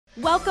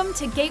Welcome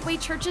to Gateway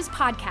Church's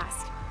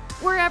podcast.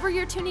 Wherever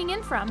you're tuning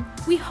in from,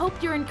 we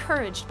hope you're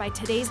encouraged by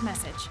today's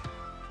message.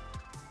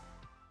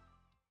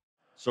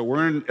 So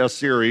we're in a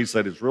series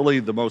that is really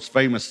the most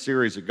famous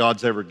series that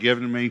God's ever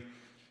given me,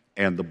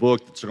 and the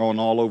book that's going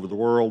all over the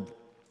world,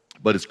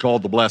 but it's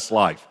called The Blessed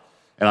Life.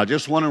 And I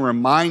just want to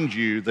remind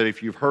you that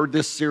if you've heard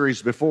this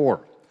series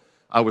before,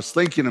 I was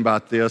thinking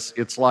about this.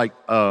 It's like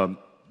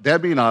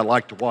Debbie and I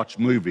like to watch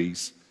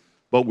movies,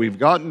 but we've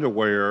gotten to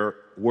where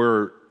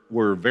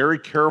we're very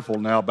careful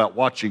now about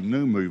watching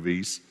new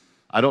movies.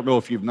 I don't know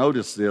if you've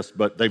noticed this,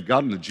 but they've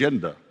got an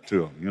agenda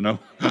to them, you know?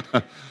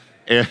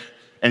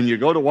 and you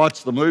go to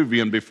watch the movie,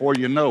 and before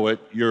you know it,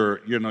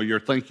 you're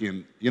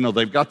thinking,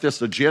 they've got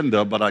this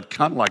agenda, but I'd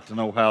kind of like to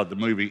know how the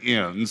movie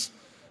ends.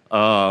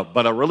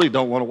 But I really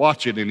don't want to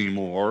watch it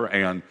anymore.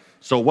 And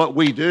so what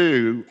we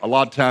do a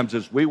lot of times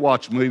is we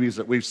watch movies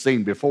that we've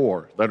seen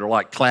before that are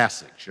like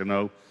classics,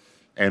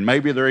 and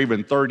maybe they're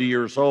even 30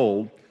 years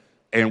old.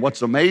 And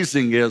what's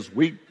amazing is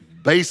we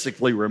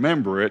basically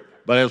remember it,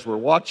 but as we're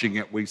watching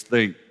it, we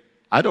think,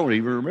 I don't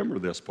even remember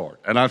this part.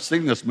 And I've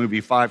seen this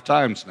movie 5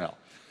 times now.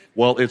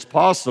 Well, it's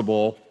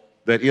possible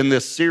that in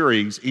this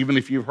series, even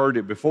if you've heard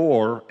it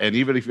before, and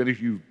even if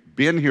you've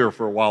been here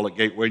for a while at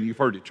Gateway and you've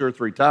heard it 2 or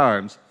 3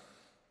 times,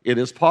 it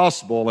is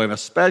possible, and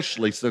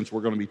especially since we're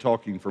going to be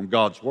talking from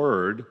God's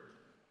Word,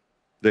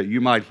 that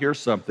you might hear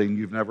something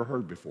you've never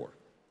heard before.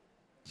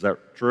 Is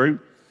that true?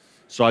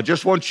 So I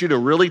just want you to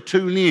really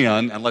tune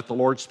in and let the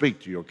Lord speak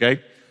to you,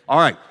 okay? All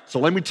right, so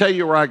let me tell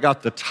you where I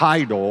got the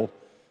title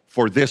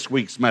for this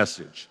week's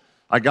message.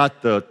 I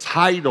got the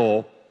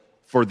title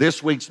for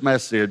this week's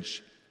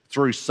message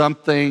from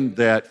something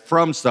that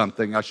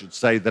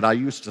I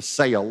used to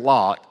say a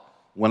lot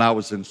when I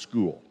was in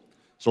school.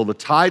 So the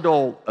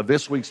title of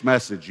this week's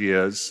message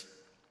is,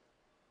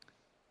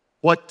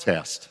 What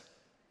Test?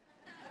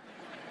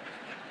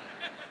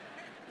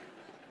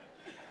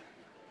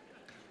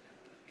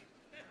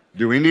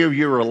 Do any of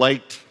you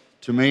relate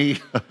to me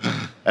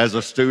as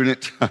a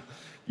student?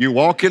 You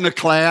walk into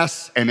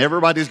class and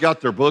everybody's got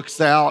their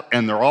books out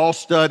and they're all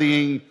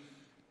studying,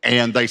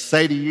 and they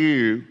say to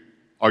you,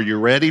 are you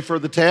ready for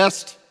the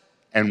test?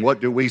 And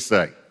what do we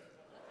say?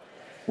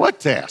 What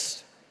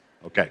test?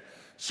 Okay,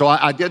 so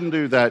I didn't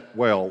do that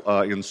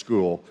well in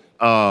school,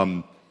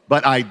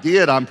 but I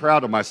did, I'm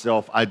proud of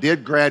myself, I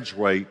did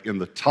graduate in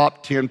the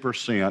top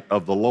 10%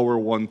 of the lower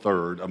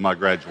 1/3 of my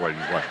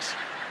graduating class.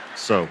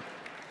 So,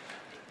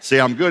 see,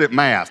 I'm good at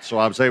math, so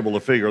I was able to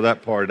figure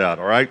that part out,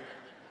 all right?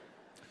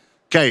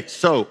 Okay,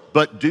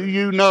 but do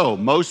you know,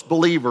 most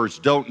believers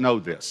don't know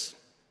this,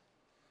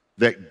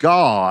 that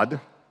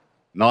God,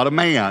 not a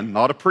man,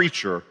 not a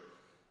preacher,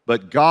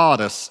 but God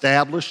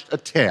established a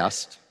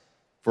test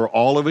for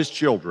all of his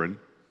children,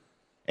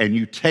 and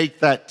you take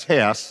that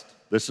test.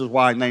 This is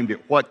why I named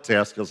it What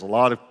Test, because a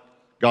lot of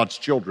God's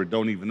children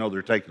don't even know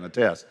they're taking a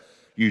test.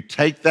 You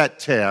take that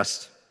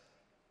test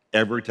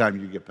every time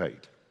you get paid.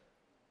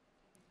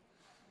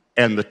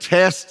 And the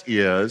test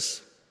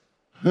is,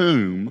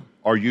 whom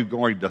are you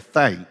going to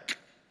thank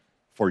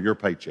for your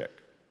paycheck?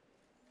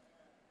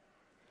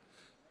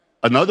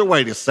 Another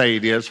way to say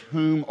it is,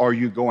 whom are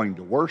you going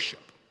to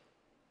worship?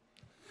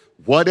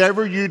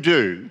 Whatever you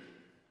do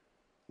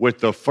with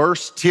the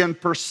first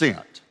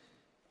 10%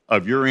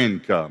 of your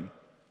income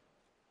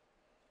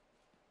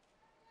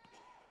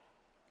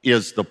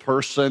is the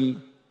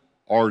person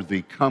or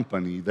the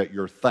company that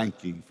you're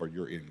thanking for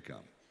your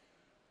income.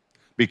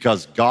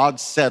 Because God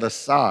set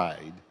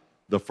aside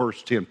the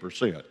first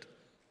 10%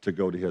 to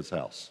go to his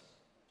house.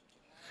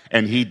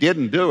 And he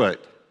didn't do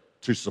it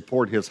to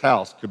support his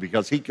house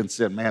because he can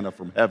send manna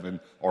from heaven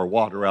or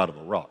water out of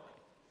a rock.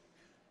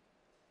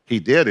 He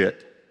did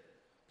it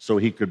so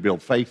he could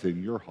build faith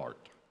in your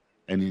heart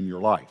and in your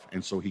life,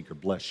 and so he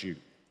could bless you.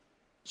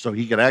 So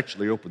he could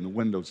actually open the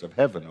windows of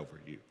heaven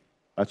over you.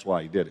 That's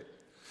why he did it.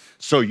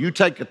 So you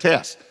take a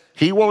test.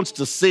 He wants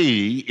to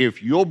see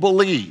if you'll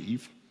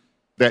believe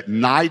that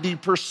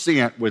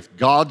 90% with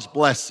God's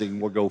blessing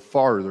will go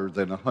farther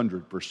than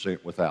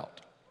 100% without.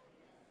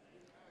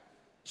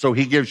 So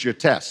he gives you a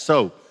test.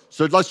 So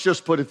let's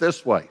just put it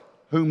this way.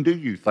 Whom do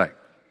you thank?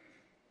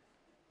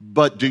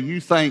 But do you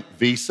thank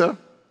Visa?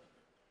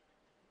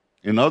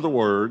 In other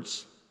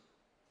words,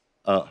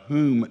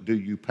 whom do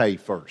you pay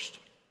first?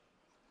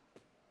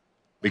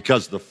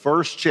 Because the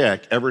first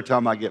check every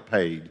time I get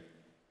paid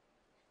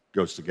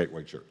goes to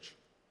Gateway Church.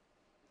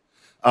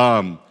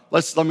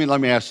 Let's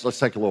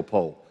take a little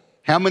poll.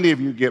 How many of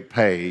you get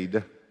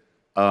paid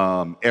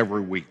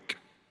every week?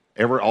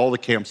 All the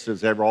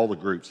campuses, all the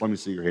groups. Let me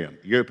see your hand.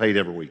 You get paid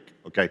every week,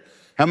 okay?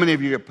 How many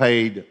of you get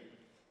paid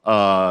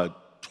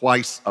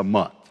twice a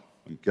month?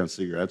 I'm going to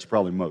see your hand. That's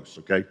probably most,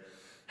 okay?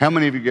 How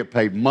many of you get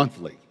paid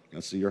monthly? Can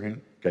I see your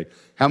hand? Okay.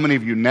 How many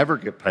of you never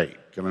get paid?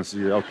 Can I see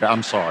your? Okay,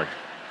 I'm sorry.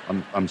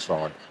 I'm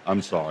sorry.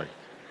 I'm sorry.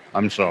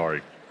 I'm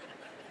sorry.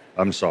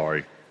 I'm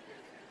sorry.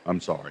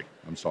 I'm sorry.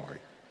 I'm sorry.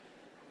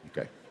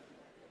 Okay.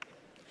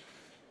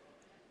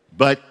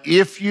 But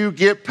if you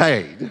get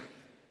paid,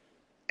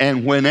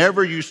 and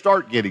whenever you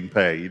start getting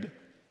paid,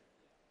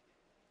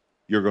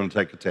 you're going to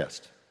take a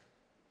test.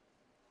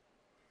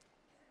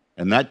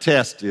 And that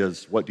test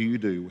is, what do you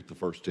do with the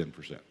first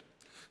 10%?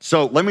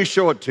 So let me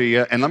show it to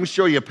you, and let me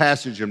show you a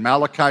passage in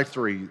Malachi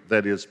 3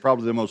 that is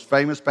probably the most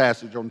famous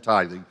passage on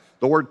tithing.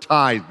 The word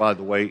tithe, by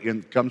the way,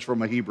 comes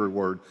from a Hebrew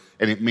word,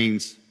 and it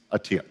means a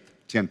tenth,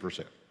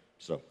 10%.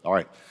 So, all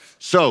right.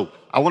 So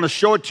I want to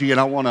show it to you, and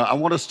I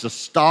want us to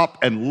stop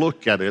and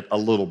look at it a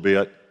little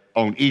bit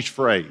on each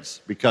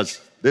phrase,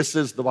 because this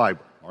is the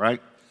Bible, all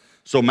right?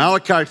 So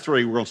Malachi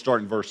 3, we're going to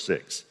start in verse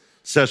 6. It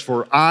says,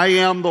 "For I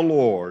am the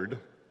Lord,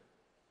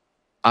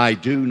 I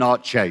do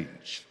not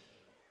change."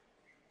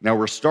 Now,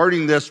 we're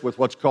starting this with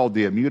what's called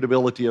the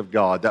immutability of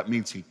God. That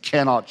means he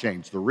cannot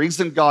change. The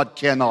reason God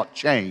cannot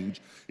change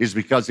is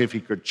because if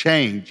he could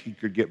change, he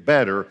could get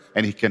better,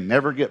 and he can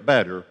never get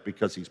better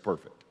because he's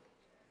perfect.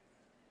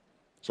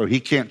 So he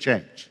can't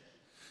change.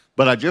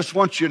 But I just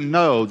want you to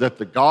know that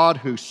the God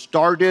who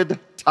started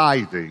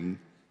tithing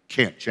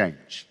can't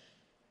change.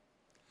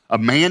 A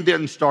man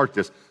didn't start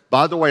this.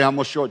 By the way, I'm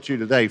going to show it to you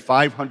today,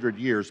 500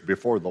 years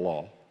before the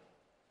law.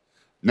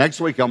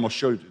 Next week, I'm going to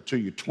show it to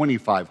you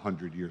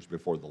 2,500 years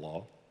before the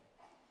law.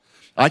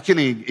 I can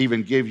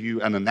even give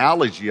you an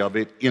analogy of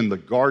it in the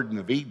Garden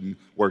of Eden,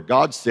 where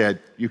God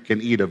said, you can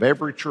eat of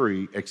every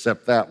tree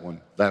except that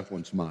one. That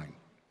one's mine.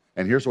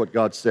 And here's what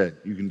God said.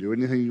 You can do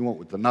anything you want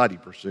with the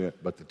 90%,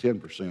 but the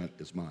 10%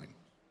 is mine.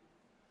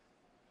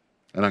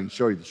 And I can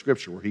show you the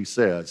scripture where he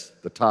says,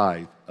 the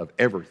tithe of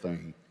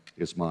everything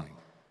is mine.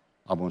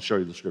 I'm going to show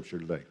you the scripture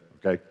today,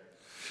 okay?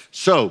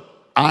 So,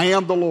 I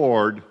am the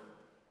Lord,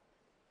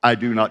 I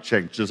do not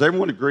change. Does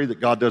everyone agree that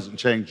God doesn't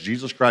change?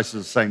 Jesus Christ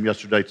is the same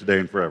yesterday, today,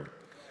 and forever.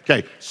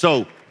 Okay,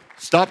 so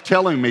stop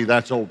telling me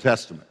that's Old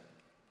Testament.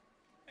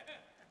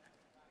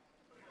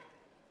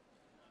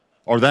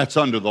 Or that's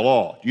under the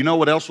law. Do you know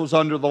what else was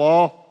under the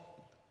law?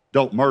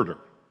 Don't murder.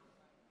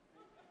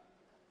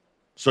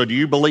 So do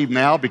you believe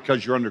now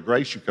because you're under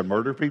grace you can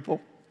murder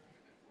people?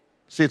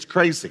 See, it's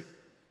crazy.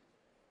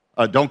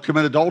 Don't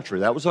commit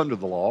adultery. That was under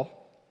the law.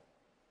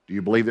 Do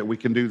you believe that we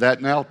can do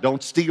that now?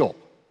 Don't steal.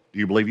 Do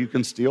you believe you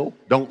can steal?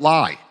 Don't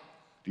lie.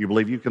 Do you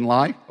believe you can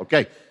lie?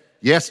 Okay.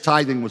 Yes,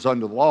 tithing was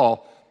under the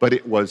law, but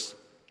it was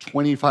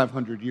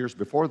 2,500 years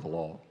before the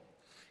law.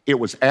 It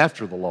was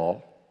after the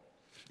law.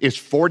 It's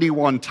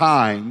 41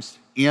 times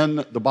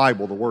in the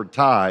Bible, the word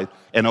tithe,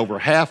 and over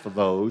half of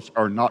those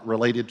are not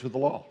related to the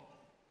law.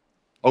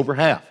 Over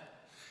half.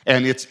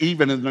 And it's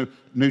even in the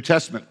New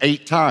Testament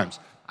 8 times.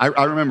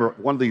 I remember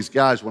one of these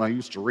guys when I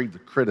used to read the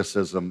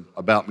criticism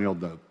about me on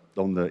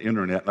the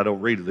internet, and I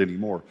don't read it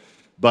anymore.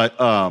 But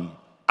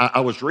I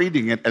was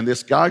reading it, and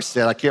this guy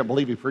said, I can't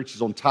believe he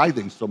preaches on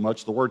tithing so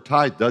much. The word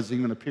tithe doesn't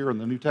even appear in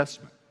the New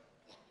Testament.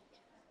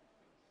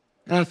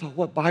 And I thought,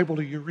 what Bible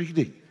are you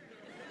reading?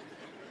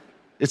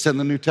 It's in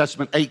the New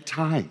Testament 8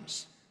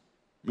 times.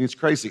 I mean, it's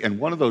crazy. And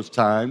one of those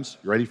times,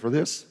 you ready for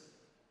this?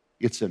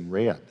 It's in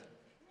red.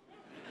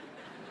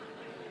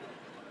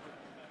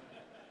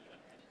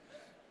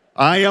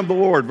 I am the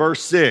Lord,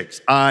 verse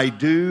 6. I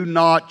do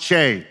not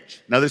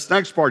change. Now, this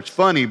next part's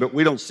funny, but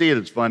we don't see it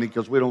as funny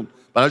because we don't.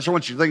 But I just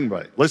want you to think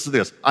about it. Listen to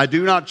this. I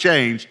do not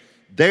change,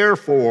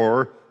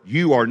 therefore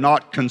you are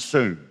not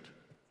consumed.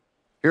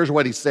 Here's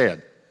what he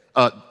said.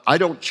 I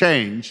don't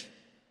change,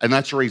 and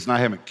that's the reason I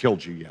haven't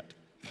killed you yet.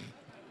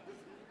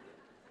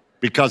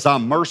 Because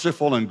I'm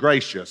merciful and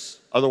gracious.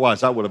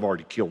 Otherwise, I would have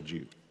already killed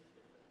you.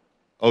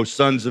 O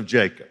sons of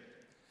Jacob.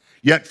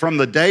 Yet from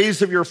the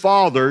days of your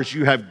fathers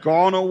you have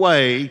gone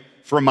away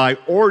from my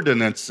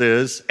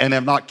ordinances and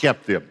have not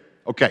kept them.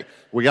 Okay,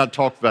 we got to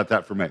talk about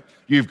that for a minute.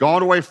 You've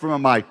gone away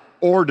from my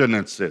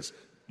ordinances.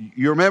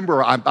 You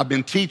remember, I've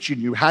been teaching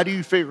you, how do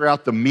you figure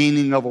out the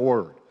meaning of a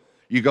word?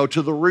 You go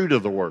to the root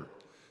of the word.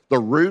 The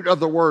root of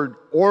the word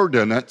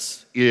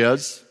ordinance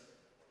is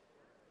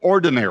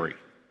ordinary.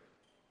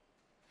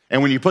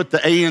 And when you put the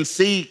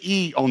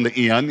A-N-C-E on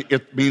the end,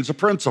 it means a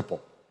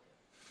principle.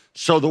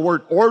 So the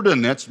word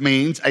ordinance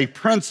means a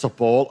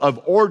principle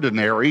of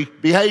ordinary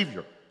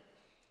behavior.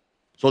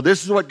 So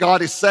this is what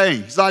God is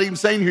saying. He's not even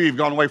saying here you've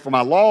gone away from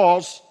my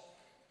laws.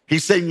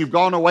 He's saying you've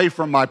gone away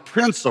from my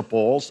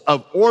principles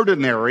of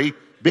ordinary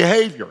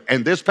behavior.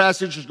 And this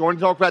passage is going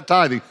to talk about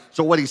tithing.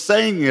 So what he's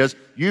saying is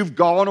you've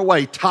gone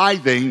away.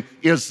 Tithing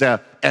is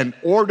an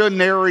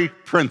ordinary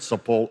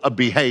principle of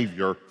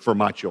behavior for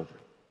my children.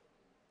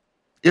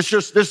 This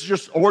is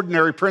just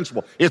ordinary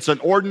principle. It's an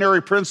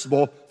ordinary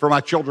principle for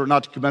my children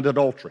not to commit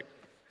adultery.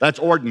 That's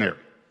ordinary.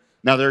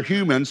 Now, they're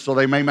humans, so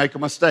they may make a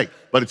mistake,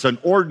 but it's an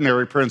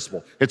ordinary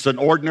principle. It's an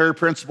ordinary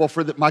principle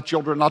for my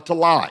children not to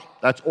lie.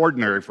 That's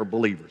ordinary for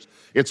believers.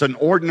 It's an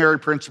ordinary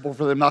principle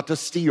for them not to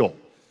steal.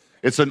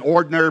 It's an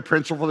ordinary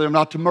principle for them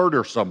not to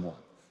murder someone.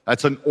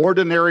 That's an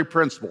ordinary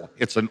principle.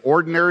 It's an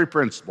ordinary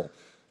principle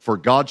for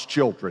God's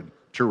children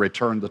to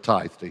return the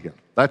tithe to him.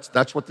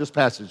 That's what this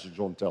passage is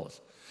going to tell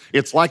us.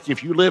 It's like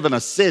if you live in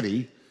a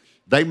city,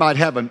 they might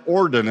have an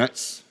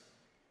ordinance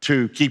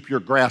to keep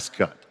your grass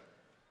cut.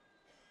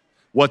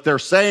 What they're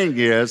saying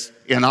is,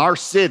 in our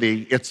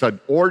city, it's an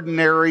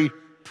ordinary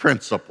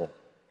principle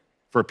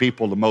for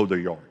people to mow their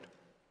yard.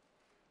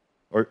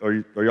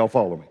 Are y'all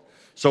following me?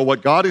 So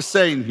what God is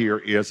saying here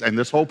is, and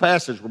this whole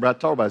passage we're about to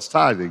talk about is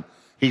tithing,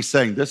 he's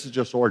saying this is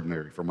just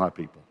ordinary for my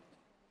people.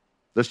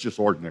 This is just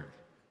ordinary.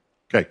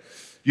 Okay,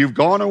 you've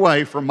gone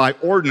away from my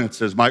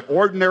ordinances, my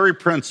ordinary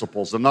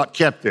principles, and not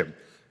kept them.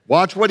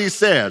 Watch what he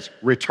says,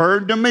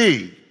 return to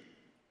me,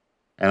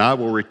 and I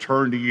will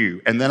return to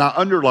you. And then I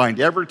underlined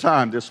every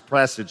time this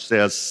passage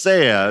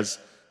says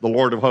the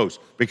Lord of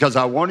hosts, because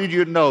I wanted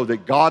you to know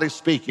that God is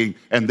speaking,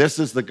 and this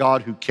is the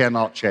God who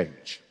cannot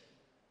change.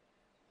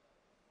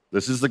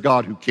 This is the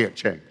God who can't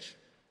change.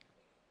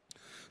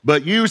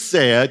 But you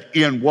said,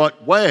 in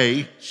what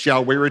way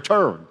shall we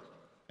return?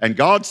 And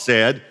God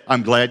said,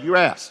 I'm glad you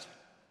asked.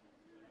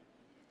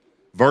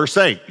 Verse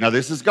 8. Now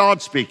this is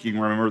God speaking,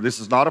 remember,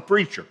 this is not a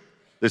preacher.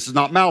 This is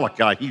not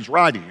Malachi, he's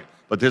writing it,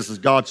 but this is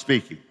God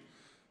speaking.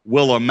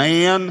 Will a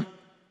man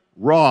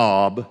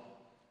rob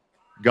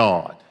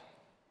God?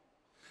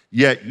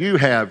 Yet you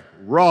have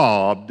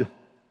robbed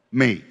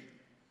me.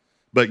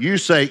 But you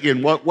say,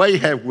 in what way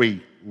have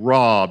we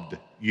robbed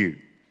you?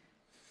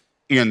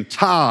 In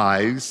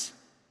tithes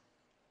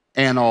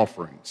and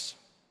offerings.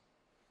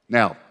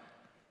 Now,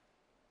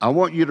 I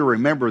want you to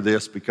remember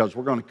this because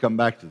we're going to come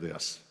back to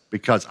this.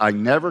 Because I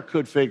never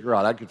could figure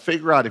out, I could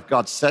figure out if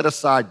God set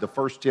aside the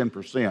first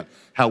 10%,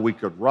 how we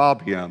could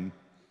rob him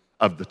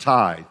of the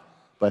tithe.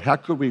 But how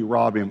could we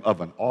rob him of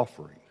an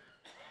offering?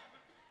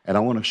 And I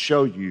want to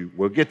show you,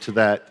 we'll get to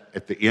that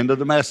at the end of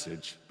the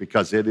message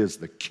because it is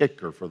the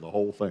kicker for the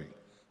whole thing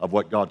of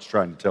what God's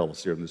trying to tell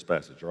us here in this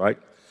passage, all right?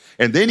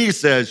 And then he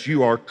says,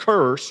 you are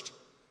cursed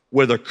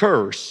with a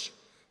curse,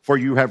 for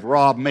you have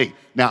robbed me.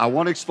 Now, I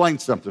want to explain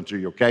something to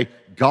you, okay?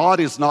 God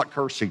is not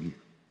cursing you.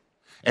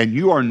 And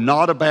you are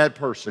not a bad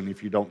person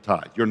if you don't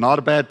tithe. You're not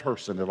a bad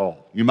person at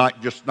all. You might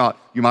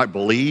you might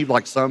believe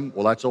like some,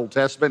 well, that's Old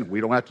Testament, we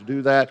don't have to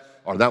do that,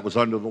 or that was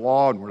under the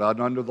law, and we're not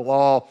under the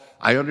law.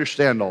 I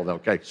understand all that,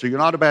 okay? So you're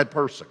not a bad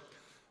person.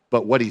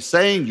 But what he's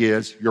saying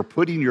is you're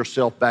putting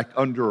yourself back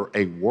under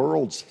a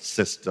world's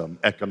system,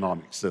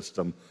 economic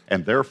system,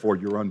 and therefore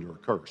you're under a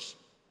curse.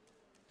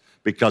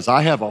 Because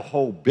I have a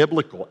whole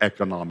biblical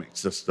economic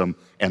system,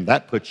 and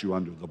that puts you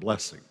under the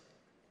blessing.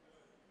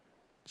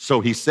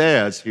 So he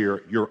says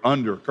here, you're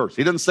under a curse.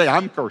 He doesn't say,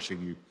 I'm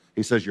cursing you.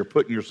 He says you're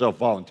putting yourself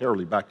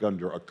voluntarily back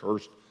under a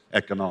cursed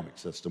economic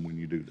system when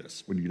you do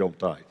this, when you don't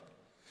tithe.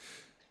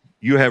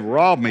 You have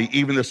robbed me,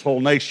 even this whole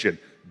nation.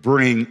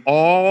 Bring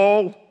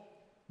all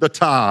the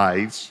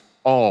tithes,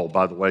 all,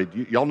 by the way.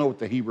 Y'all know what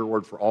the Hebrew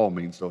word for all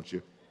means, don't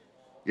you?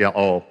 Yeah,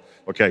 all.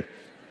 Okay.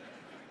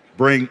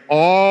 Bring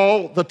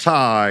all the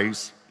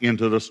tithes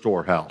into the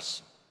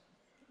storehouse.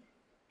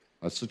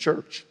 That's the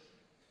church.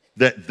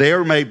 That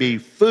there may be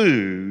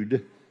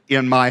food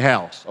in my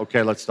house.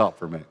 Okay, let's stop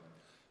for a minute.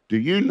 Do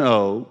you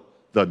know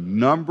the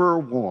number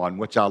one,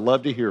 which I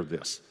love to hear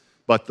this,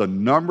 but the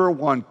number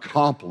one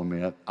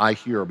compliment I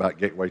hear about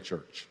Gateway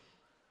Church?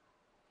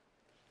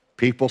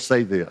 People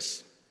say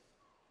this,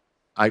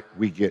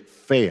 we get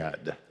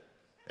fed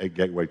at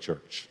Gateway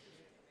Church.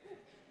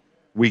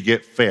 We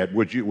get fed.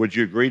 Would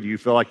you agree? Do you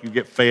feel like you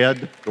get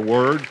fed the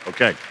word?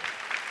 Okay.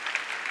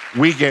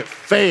 We get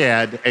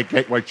fed at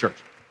Gateway Church.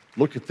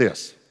 Look at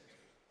this.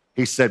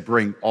 He said,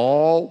 bring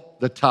all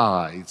the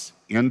tithes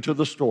into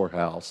the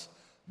storehouse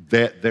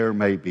that there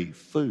may be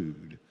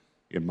food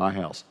in my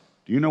house.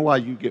 Do you know why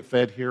you get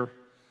fed here?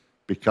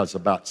 Because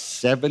about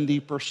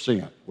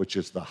 70%, which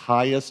is the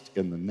highest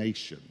in the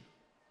nation,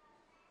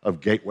 of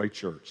Gateway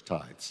Church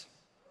tithes.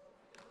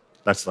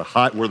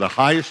 We're the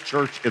highest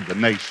church in the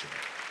nation.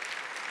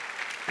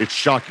 It's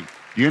shocking.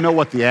 Do you know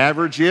what the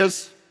average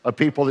is of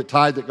people that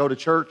tithe that go to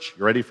church?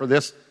 You ready for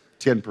this?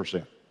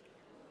 10%.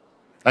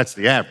 That's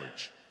the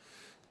average.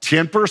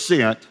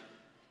 10%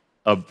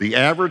 of the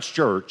average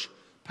church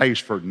pays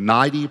for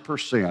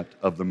 90%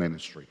 of the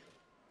ministry.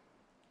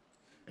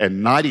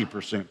 And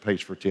 90% pays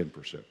for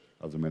 10%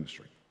 of the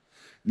ministry.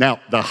 Now,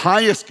 the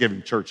highest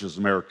giving churches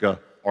in America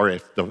are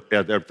at the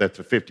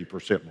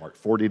 50% mark,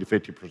 40 to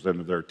 50%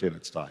 of their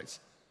attendance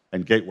tithes.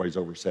 And Gateway's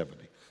over 70.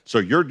 So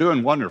you're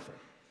doing wonderful.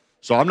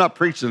 So I'm not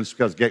preaching this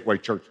because Gateway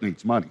Church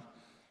needs money.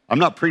 I'm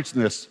not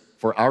preaching this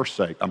for our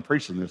sake. I'm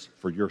preaching this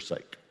for your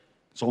sake.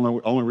 It's the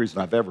only reason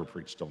I've ever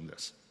preached on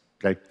this.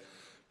 Okay?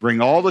 Bring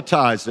all the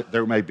tithes that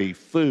there may be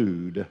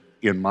food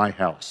in my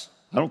house.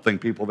 I don't think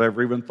people have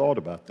ever even thought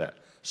about that.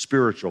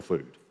 Spiritual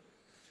food.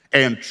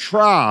 And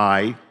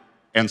try,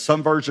 and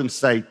some versions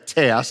say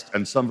test,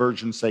 and some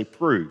versions say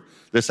prove.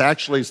 This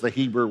actually is the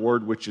Hebrew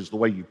word, which is the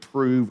way you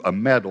prove a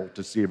metal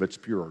to see if it's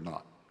pure or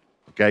not.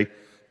 Okay?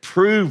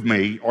 Prove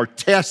me or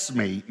test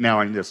me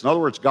now in this. In other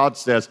words, God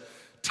says,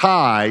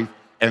 tithe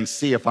and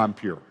see if I'm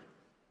pure.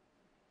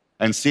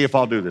 And see if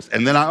I'll do this.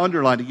 And then I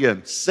underline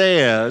again,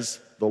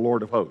 says the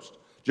Lord of hosts.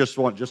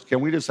 Can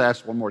we just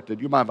ask one more?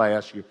 Did you mind if I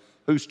ask you,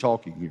 who's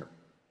talking here?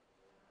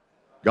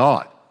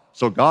 God.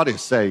 So God is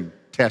saying,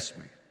 test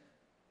me.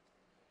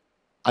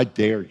 I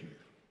dare you.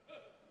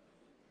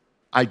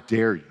 I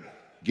dare you.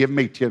 Give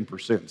me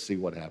 10% and see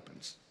what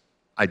happens.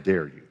 I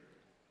dare you.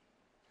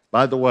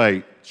 By the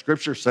way,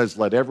 Scripture says,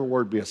 let every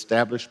word be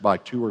established by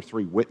 2 or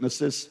 3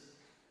 witnesses.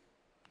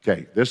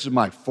 Okay, this is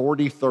my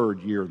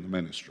 43rd year in the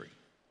ministry.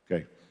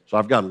 Okay, so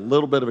I've got a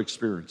little bit of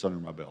experience under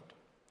my belt.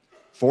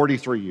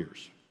 43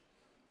 years.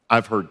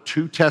 I've heard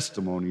 2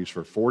 testimonies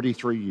for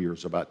 43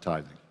 years about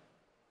tithing.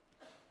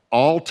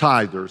 All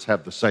tithers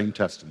have the same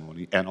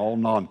testimony, and all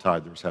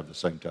non-tithers have the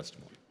same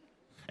testimony.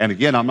 And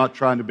again, I'm not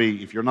trying to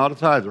be, if you're not a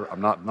tither,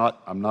 I'm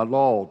not at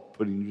all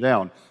putting you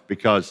down,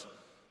 because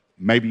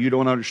maybe you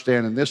don't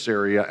understand in this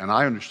area, and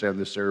I understand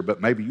this area,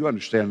 but maybe you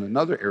understand in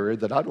another area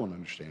that I don't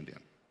understand in.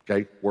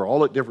 Okay? We're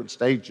all at different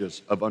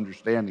stages of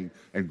understanding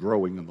and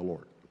growing in the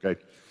Lord. Okay?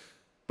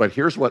 But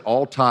here's what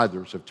all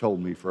tithers have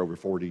told me for over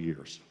 40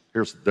 years.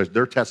 Here's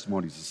their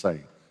testimony is the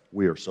same.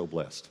 We are so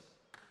blessed.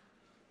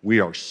 We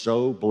are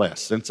so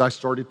blessed. Since I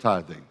started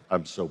tithing,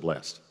 I'm so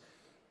blessed.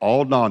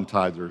 All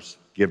non-tithers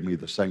give me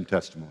the same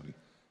testimony.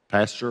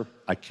 Pastor,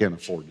 I can't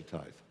afford to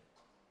tithe.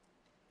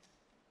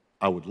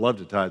 I would love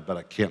to tithe, but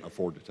I can't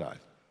afford to tithe.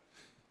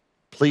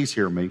 Please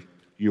hear me.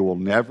 You will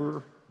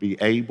never be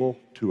able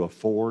to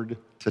afford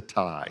to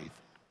tithe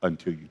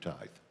until you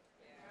tithe.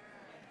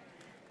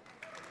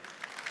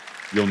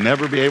 You'll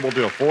never be able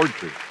to afford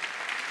to,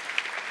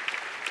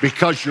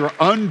 because you're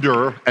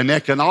under an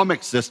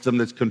economic system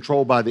that's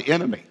controlled by the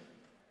enemy.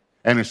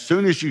 And as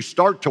soon as you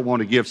start to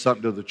want to give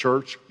something to the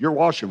church, your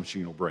washing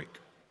machine will break,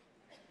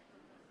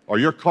 or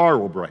your car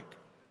will break,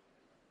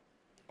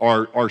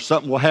 or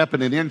something will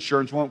happen and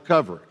insurance won't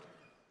cover it,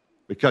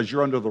 because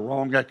you're under the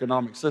wrong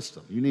economic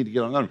system. You need to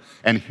get on that.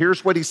 And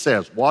here's what he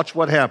says. Watch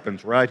what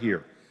happens right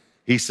here.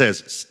 He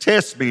says,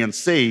 test me and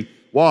see,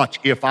 watch,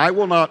 if I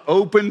will not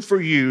open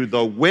for you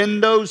the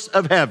windows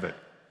of heaven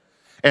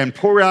and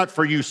pour out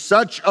for you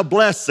such a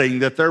blessing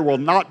that there will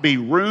not be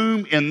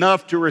room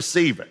enough to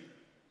receive it.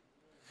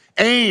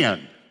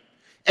 And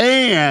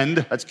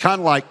it's kind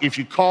of like if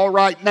you call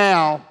right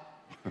now,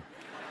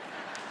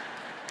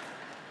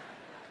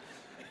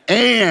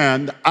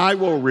 and I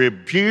will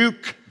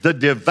rebuke the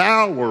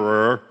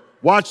devourer,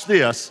 watch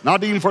this,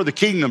 not even for the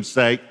kingdom's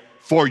sake,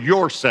 for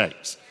your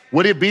sakes.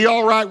 Would it be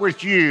all right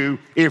with you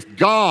if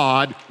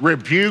God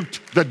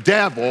rebuked the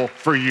devil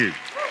for you?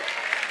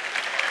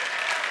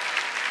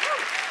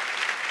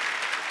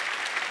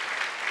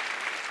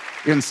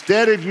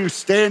 Instead of you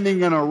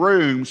standing in a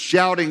room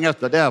shouting at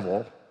the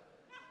devil,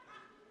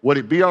 would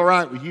it be all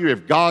right with you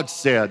if God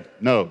said,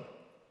 no,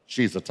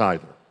 she's a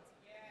tither?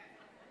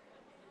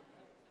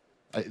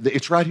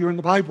 It's right here in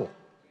the Bible.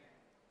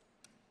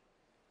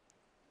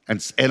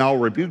 And I'll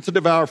rebuke the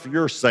devourer for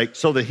your sake,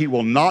 so that he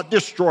will not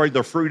destroy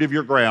the fruit of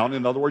your ground,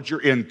 in other words,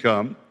 your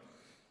income,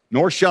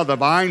 nor shall the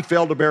vine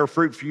fail to bear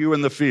fruit for you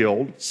in the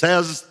field,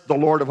 says the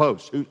Lord of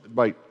hosts.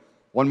 Wait,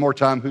 one more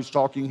time, who's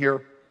talking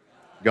here?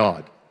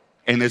 God.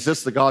 And is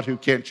this the God who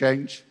can't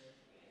change?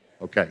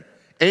 Okay.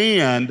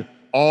 And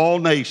all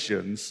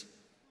nations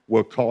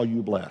will call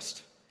you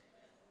blessed,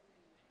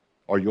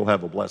 or you'll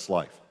have a blessed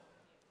life.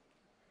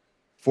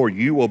 For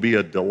you will be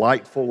a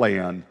delightful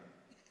land,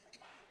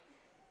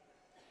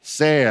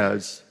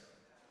 says,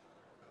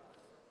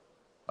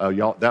 oh,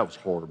 y'all, that was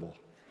horrible.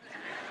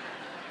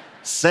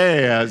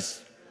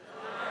 Says,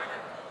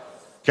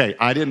 okay,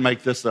 I didn't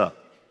make this up.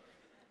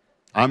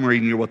 I'm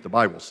reading you what the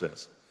Bible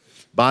says.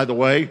 By the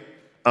way,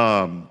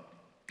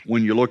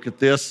 when you look at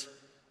this,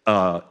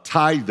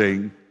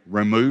 tithing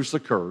removes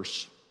the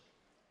curse,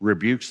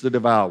 rebukes the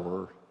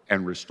devourer,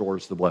 and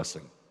restores the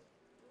blessing.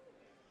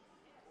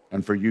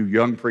 And for you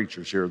young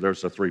preachers here,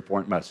 there's a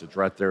 3-point message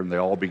right there, and they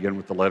all begin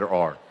with the letter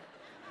R.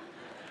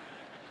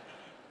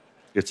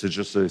 It's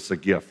a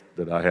gift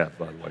that I have,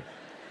 by the way.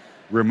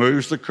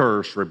 Removes the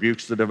curse,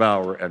 rebukes the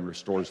devourer, and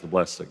restores the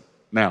blessing.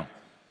 Now,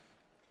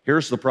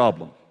 here's the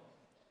problem.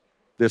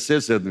 This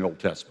is in the Old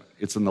Testament.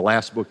 It's in the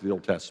last book of the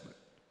Old Testament.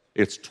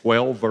 It's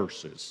 12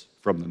 verses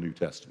from the New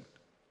Testament.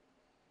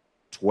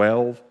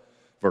 12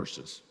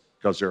 verses,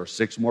 because there are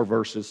 6 more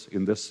verses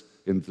in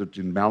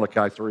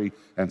Malachi 3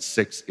 and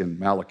 6 in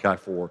Malachi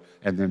 4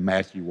 and then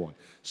Matthew 1.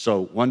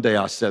 So one day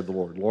I said to the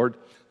Lord,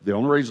 the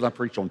only reason I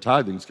preach on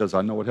tithing is because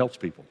I know it helps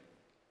people.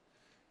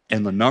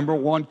 And the number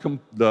one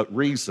the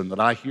reason that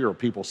I hear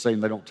people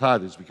saying they don't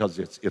tithe is because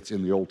it's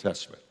in the Old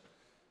Testament.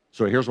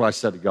 So here's what I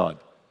said to God.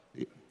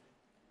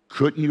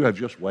 Couldn't you have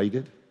just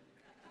waited?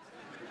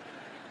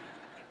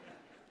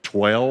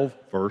 12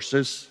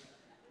 verses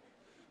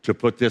to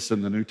put this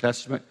in the New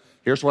Testament?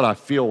 Here's what I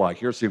feel like.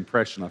 Here's the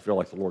impression I feel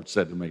like the Lord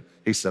said to me.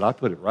 He said, I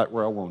put it right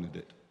where I wanted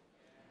it.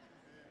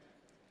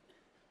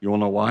 You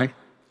want to know why?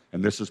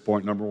 And this is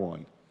point number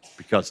 1.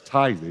 Because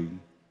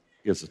tithing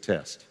is a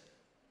test.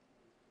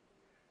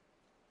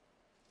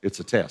 It's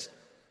a test.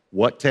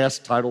 What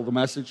test? Title the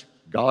message?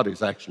 God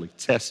is actually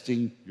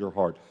testing your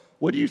heart.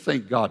 What do you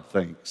think God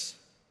thinks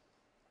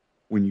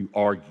when you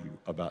argue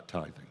about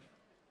tithing?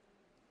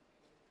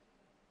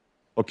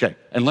 Okay,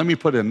 and let me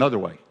put it another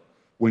way.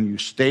 When you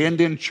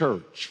stand in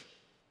church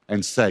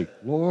and say,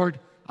 Lord,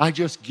 I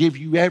just give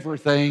you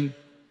everything.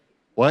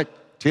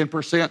 What?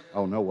 10%?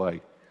 Oh, no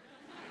way.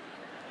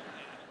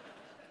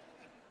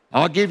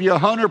 I'll give you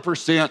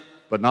 100%,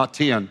 but not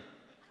 10.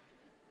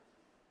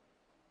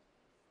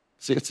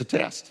 See, it's a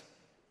test.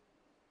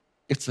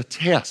 It's a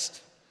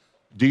test.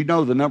 Do you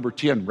know the number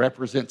 10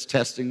 represents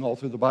testing all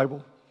through the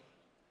Bible?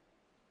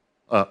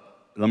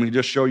 Let me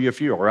just show you a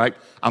few, all right?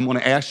 I'm going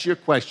to ask you a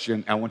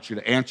question. I want you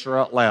to answer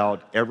out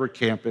loud every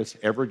campus,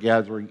 every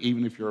gathering,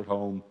 even if you're at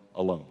home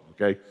alone,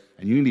 okay?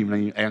 And you can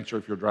even answer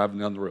if you're driving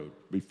down the road.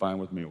 Be fine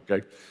with me,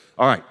 okay?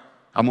 All right.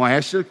 I'm going to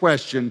ask you the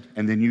question,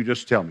 and then you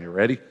just tell me.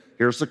 Ready?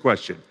 Here's the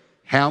question.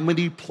 How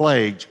many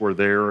plagues were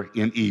there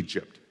in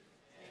Egypt?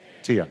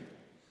 10.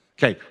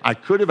 Okay, I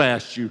could have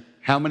asked you,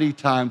 how many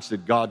times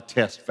did God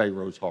test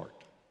Pharaoh's heart?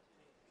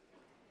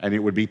 And it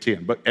would be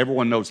 10. But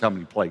everyone knows how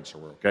many plagues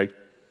there were, okay?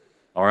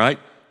 All right,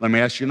 let me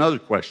ask you another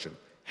question.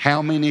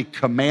 How many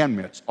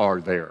commandments are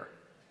there?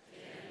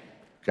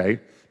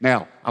 Okay,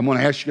 now I'm going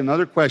to ask you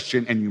another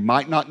question, and you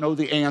might not know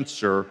the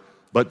answer,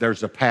 but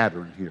there's a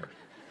pattern here.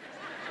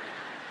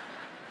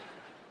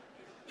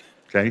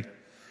 Okay,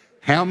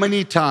 how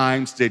many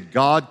times did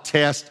God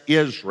test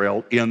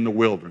Israel in the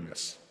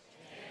wilderness?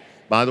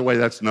 By the way,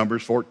 that's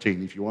Numbers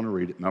 14. If you want to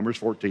read it, Numbers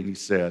 14, he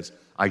says,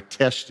 I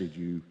tested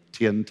you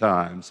 10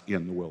 times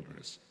in the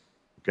wilderness.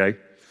 Okay?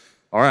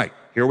 All right,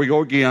 here we go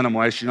again. I'm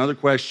going to ask you another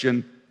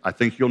question. I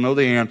think you'll know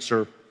the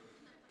answer.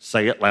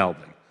 Say it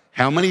loudly.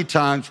 How many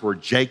times were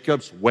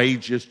Jacob's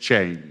wages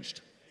changed?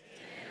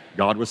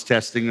 God was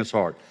testing his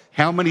heart.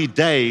 How many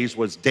days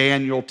was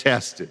Daniel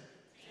tested?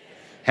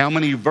 How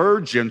many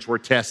virgins were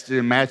tested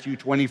in Matthew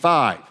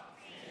 25?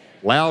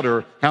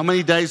 Louder. How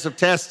many days of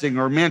testing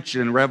are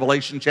mentioned in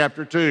Revelation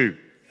chapter 2?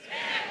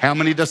 How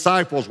many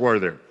disciples were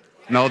there?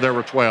 No, there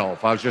were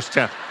 12. I was just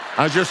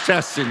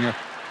testing you.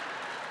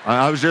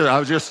 I was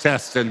just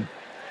testing.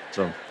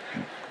 So,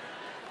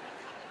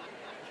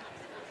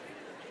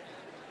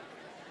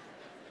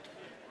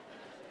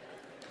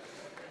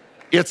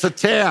 it's a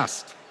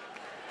test.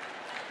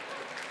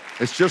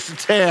 It's just a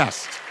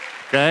test.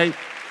 Okay?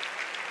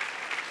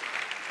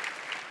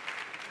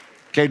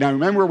 Okay, now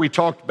remember we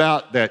talked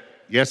about that,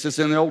 yes, it's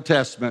in the Old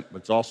Testament,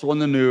 but it's also in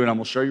the New, and I'm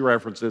going to show you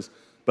references.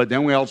 But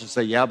then we also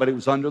say, yeah, but it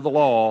was under the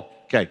law.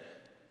 Okay,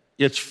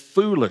 it's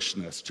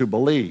foolishness to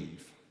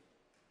believe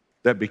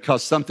that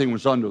because something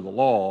was under the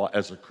law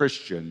as a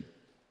Christian,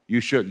 you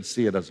shouldn't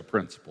see it as a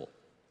principle.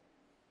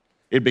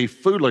 It'd be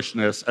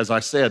foolishness, as I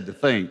said, to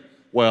think,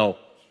 well,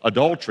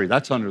 adultery,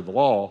 that's under the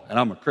law, and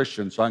I'm a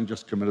Christian, so I can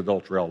just commit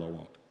adultery all I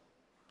want.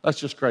 That's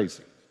just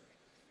crazy.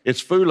 It's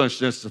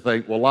foolishness to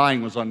think, well,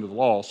 lying was under the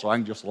law, so I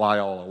can just lie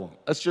all I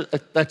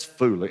want. That's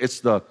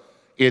foolish.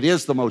 It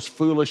is the most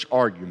foolish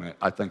argument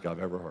I think I've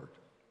ever heard.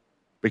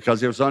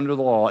 Because it was under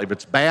the law. If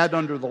it's bad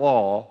under the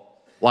law,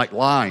 like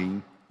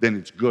lying, then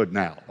it's good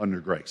now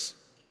under grace.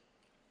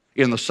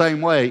 In the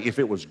same way, if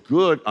it was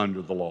good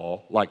under the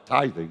law, like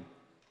tithing,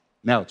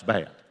 now it's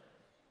bad.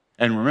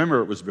 And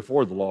remember, it was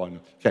before the law.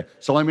 Okay,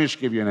 so let me just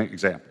give you an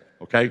example,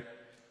 okay?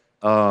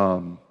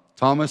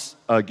 Thomas,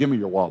 give me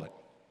your wallet.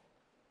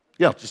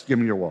 Yeah, just give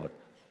me your wallet.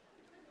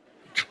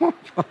 Come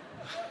on.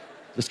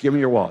 Just give me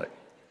your wallet.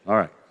 All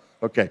right.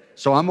 Okay,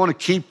 so I'm going to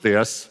keep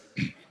this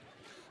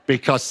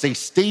because, see,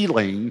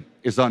 stealing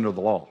is under the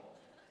law.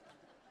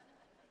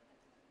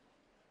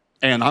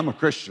 And I'm a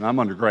Christian. I'm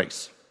under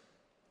grace.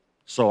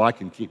 So I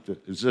can keep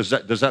it.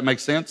 Does that make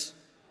sense?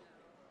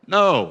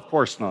 No, of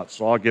course not.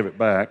 So I'll give it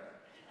back.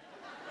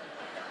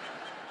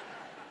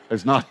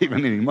 There's not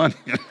even any money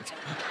in it.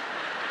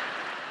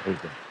 There you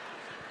go.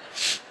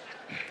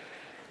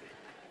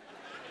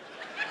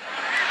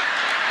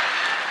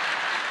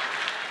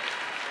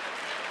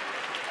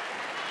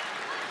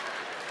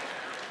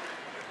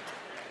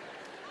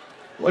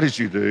 What did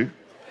you do?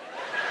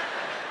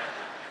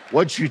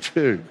 What'd you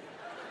do?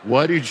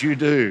 What did you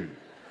do?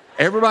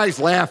 Everybody's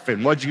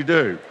laughing. What'd you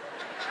do?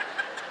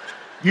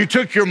 You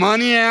took your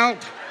money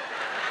out?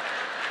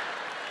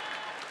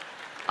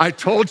 I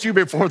told you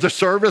before the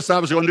service I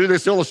was going to do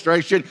this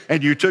illustration,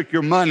 and you took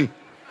your money.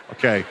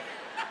 Okay,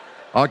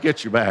 I'll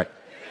get you back.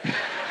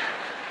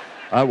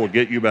 I will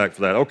get you back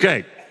for that.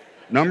 Okay,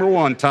 number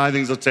one,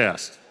 tithing's a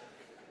test.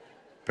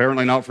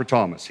 Apparently not for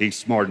Thomas. He's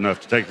smart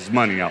enough to take his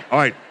money out. All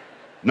right.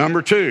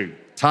 Number two,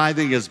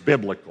 tithing is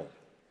biblical.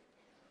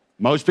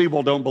 Most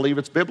people don't believe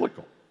it's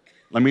biblical.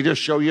 Let me just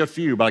show you a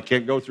few, but I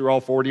can't go through all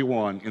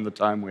 41 in the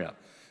time we have.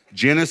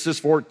 Genesis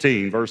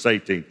 14, verse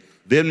 18.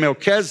 Then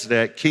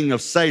Melchizedek, king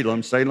of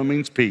Salem, Salem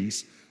means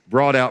peace,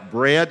 brought out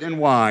bread and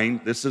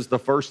wine. This is the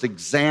first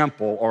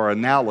example or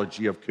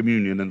analogy of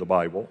communion in the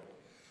Bible.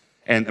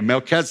 And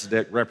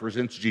Melchizedek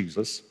represents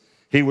Jesus.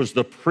 He was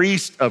the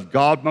priest of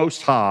God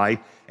Most High,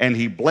 and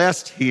he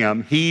blessed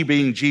him, he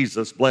being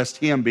Jesus, blessed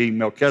him being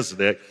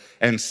Melchizedek,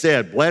 and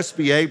said, Blessed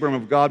be Abram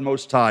of God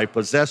Most High,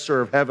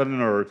 possessor of heaven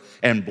and earth,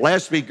 and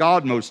blessed be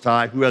God Most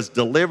High, who has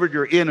delivered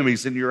your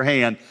enemies into your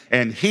hand.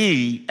 And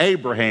he,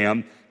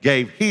 Abraham,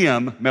 gave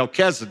him,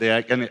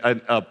 Melchizedek,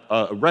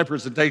 a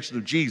representation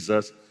of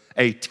Jesus,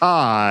 a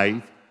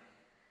tithe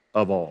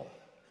of all.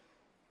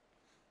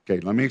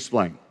 Okay, let me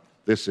explain.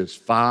 This is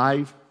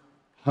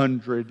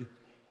 500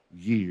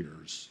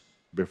 years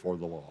before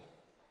the law.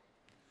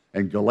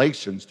 And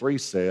Galatians 3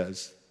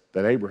 says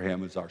that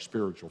Abraham is our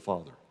spiritual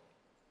father.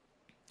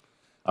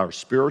 Our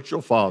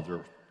spiritual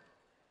father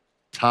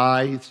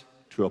tithed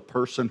to a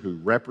person who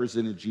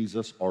represented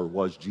Jesus or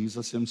was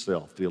Jesus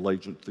himself.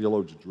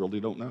 Theologians really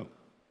don't know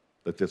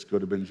that this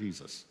could have been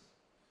Jesus.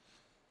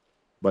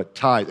 But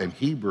tithe, and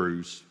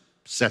Hebrews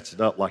sets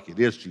it up like it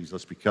is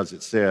Jesus because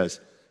it says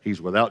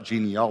he's without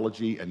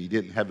genealogy and he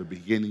didn't have a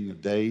beginning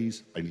of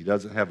days and he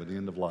doesn't have an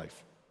end of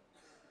life.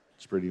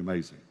 It's pretty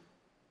amazing.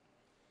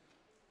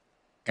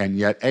 And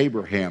yet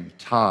Abraham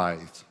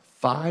tithes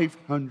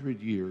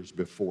 500 years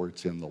before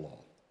it's in the law.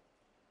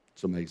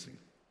 It's amazing.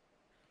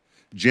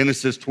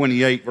 Genesis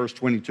 28, verse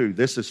 22,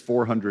 this is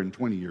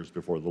 420 years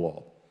before the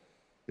law.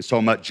 It's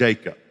talking about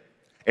Jacob.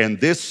 And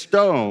this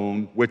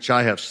stone, which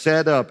I have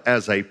set up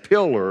as a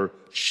pillar,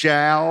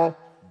 shall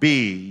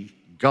be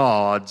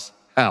God's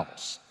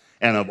house.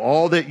 And of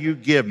all that you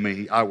give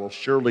me, I will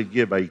surely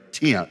give a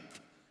tenth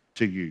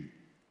to you.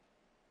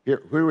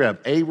 Here we have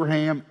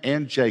Abraham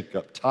and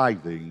Jacob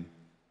tithing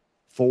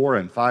 400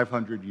 and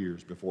 500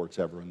 years before it's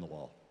ever in the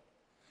law.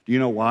 Do you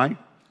know why?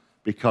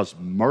 Because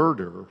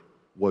murder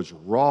was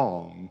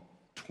wrong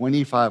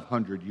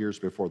 2,500 years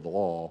before the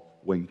law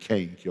when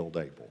Cain killed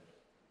Abel.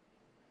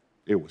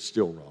 It was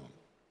still wrong.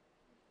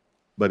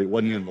 But it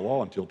wasn't in the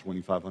law until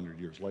 2,500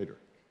 years later.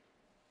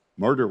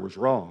 Murder was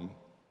wrong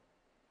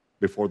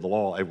before the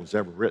law was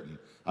ever written.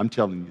 I'm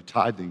telling you,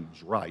 tithing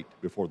was right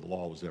before the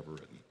law was ever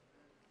written.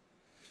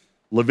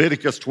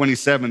 Leviticus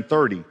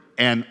 27:30,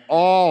 and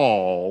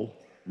all,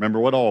 remember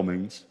what all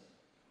means,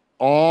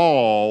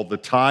 all the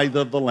tithe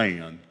of the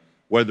land,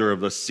 whether of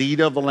the seed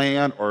of the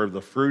land or of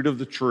the fruit of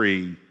the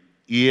tree,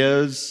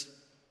 is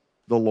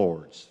the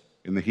Lord's.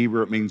 In the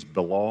Hebrew, it means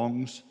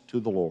belongs to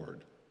the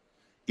Lord.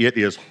 It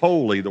is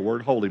holy. The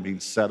word holy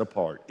means set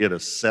apart. It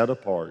is set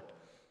apart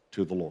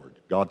to the Lord.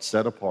 God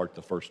set apart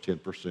the first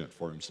 10%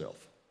 for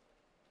himself.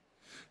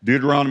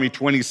 Deuteronomy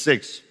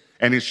 26,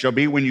 and it shall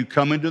be when you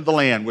come into the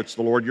land which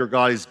the Lord your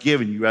God has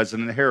given you as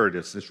an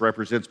inheritance. This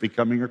represents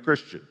becoming a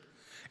Christian.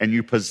 And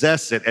you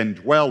possess it and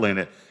dwell in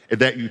it,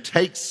 that you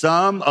take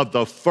some of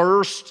the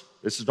first,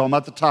 this is talking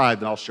about the tithe,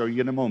 and I'll show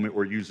you in a moment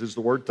where it uses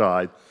the word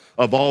tithe,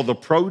 of all the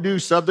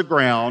produce of the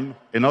ground.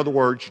 In other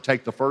words, you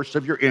take the first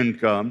of your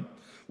income,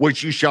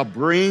 which you shall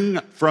bring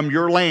from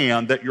your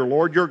land that your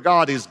Lord your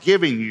God is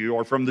giving you,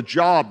 or from the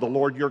job the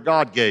Lord your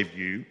God gave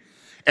you,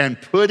 and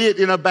put it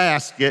in a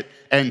basket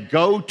and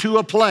go to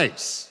a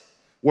place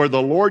where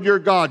the Lord your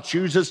God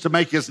chooses to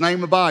make his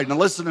name abide. Now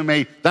listen to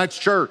me, that's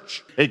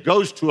church. It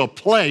goes to a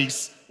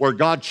place where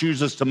God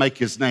chooses to make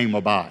his name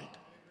abide.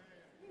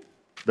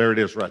 There it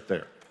is right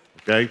there,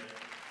 okay?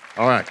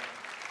 All right.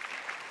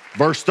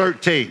 Verse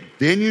 13,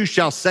 then you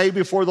shall say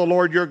before the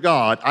Lord your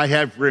God, I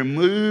have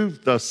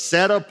removed the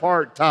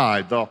set-apart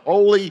tithe, the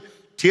holy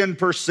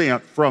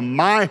 10% from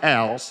my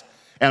house,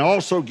 and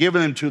also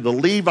given them to the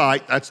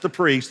Levite, that's the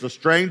priest, the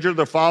stranger,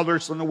 the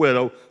fatherless, and the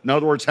widow. In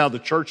other words, how the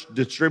church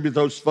distributes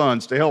those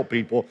funds to help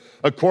people,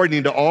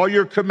 according to all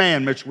your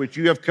commandments which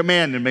you have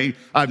commanded me.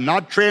 I've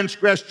not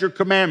transgressed your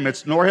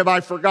commandments, nor have I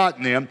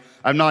forgotten them.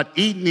 I've not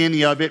eaten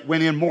any of it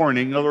when in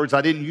mourning. In other words,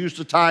 I didn't use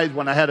the tithe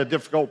when I had a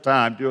difficult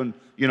time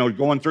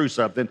going through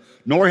something.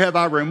 Nor have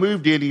I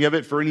removed any of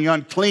it for any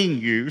unclean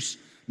use,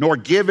 nor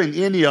given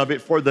any of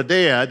it for the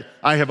dead.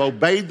 I have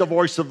obeyed the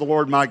voice of the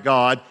Lord my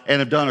God, and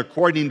have done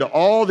according to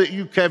all that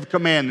you have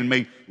commanded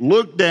me.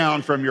 Look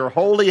down from your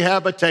holy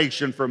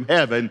habitation from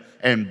heaven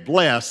and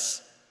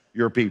bless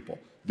your people.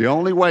 The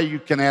only way you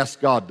can ask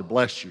God to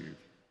bless you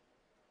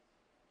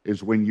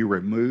is when you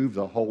remove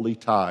the holy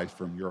tithe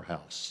from your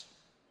house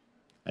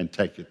and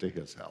take it to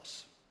his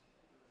house.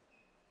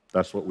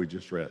 That's what we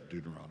just read,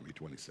 Deuteronomy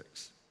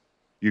 26.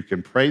 You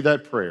can pray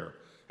that prayer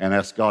and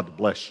ask God to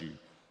bless you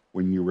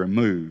when you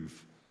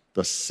remove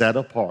the set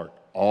apart.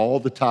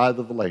 All the tithe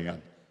of the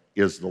land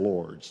is the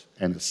Lord's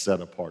and is set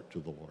apart to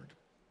the Lord.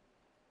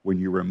 When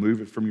you remove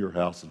it from your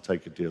house and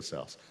take it to his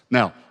house.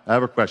 Now, I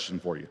have a question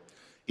for you.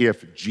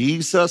 If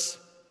Jesus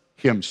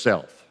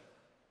himself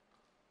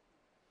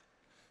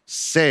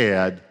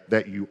said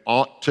that you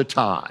ought to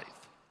tithe,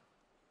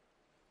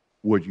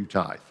 would you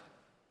tithe?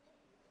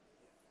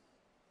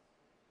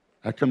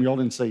 How come y'all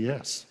didn't say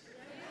yes?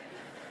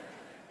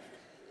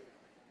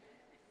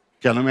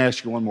 Okay, let me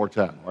ask you one more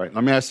time, all right?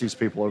 Let me ask these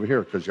people over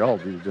here, because y'all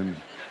didn't.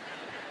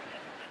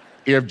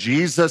 If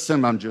Jesus,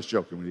 and I'm just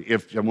joking with you,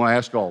 I'm going to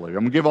ask all of you.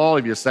 I'm going to give all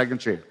of you a second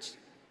chance.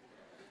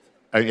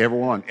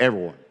 Everyone.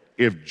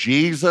 If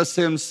Jesus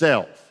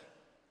himself,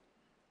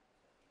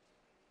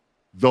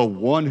 the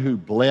one who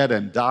bled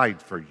and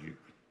died for you,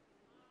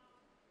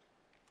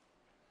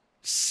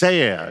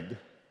 said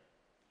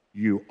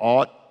you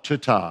ought to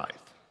tithe,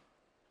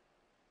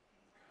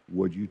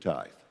 would you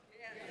tithe?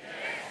 Yes.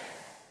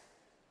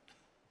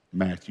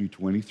 Matthew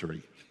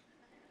 23,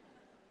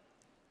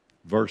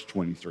 verse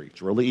 23.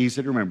 It's really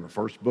easy to remember.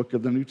 First book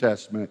of the New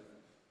Testament,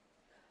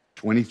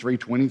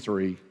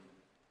 23:23.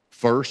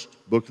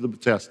 First book of the New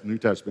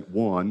Testament,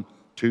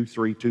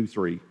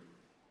 1:23:23.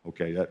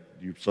 Okay,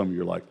 some of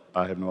you are like,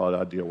 I have no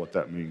idea what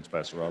that means,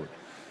 Pastor Robert.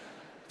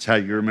 It's how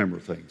you remember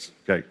things.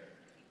 Okay.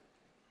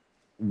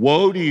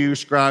 Woe to you,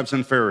 scribes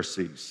and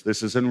Pharisees.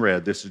 This is in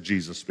red. This is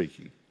Jesus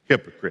speaking.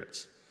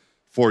 Hypocrites.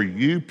 For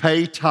you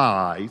pay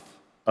tithe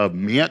of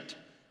mint,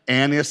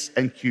 anise,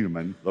 and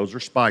cumin. Those are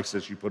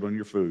spices you put on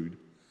your food.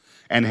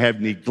 And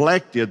have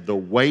neglected the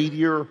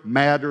weightier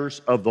matters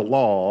of the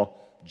law,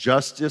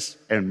 justice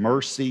and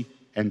mercy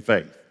and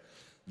faith.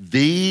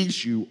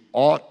 These you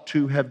ought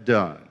to have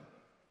done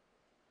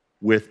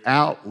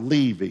without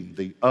leaving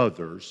the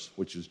others,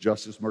 which is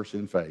justice, mercy,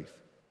 and faith,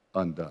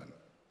 undone.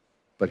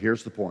 But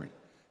here's the point.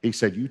 He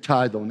said, you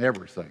tithe on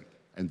everything.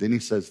 And then he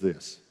says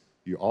this,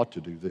 you ought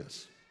to do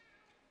this.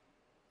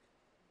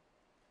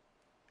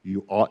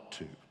 You ought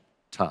to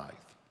tithe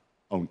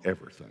on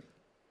everything.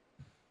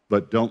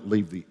 But don't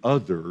leave the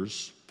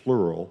others,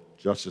 plural,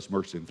 justice,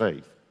 mercy, and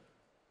faith,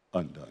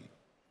 undone.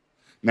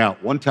 Now,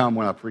 one time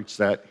when I preached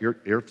that here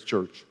at the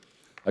church,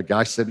 a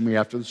guy said to me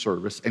after the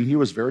service, and he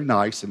was very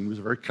nice and he was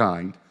very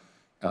kind.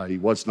 He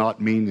was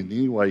not mean in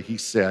any way. He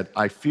said,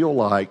 I feel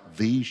like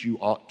these you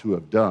ought to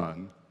have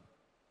done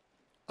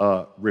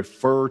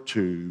refer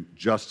to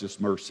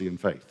justice, mercy,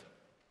 and faith.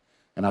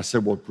 And I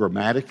said, well,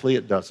 grammatically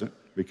it doesn't,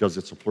 because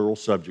it's a plural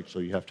subject, so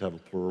you have to have a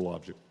plural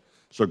object.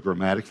 So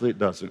grammatically it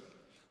doesn't.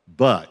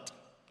 But,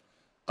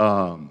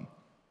 and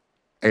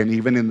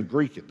even in the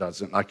Greek it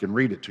doesn't. I can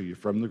read it to you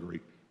from the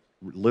Greek.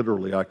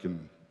 Literally, I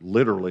can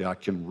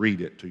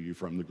read it to you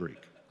from the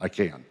Greek. I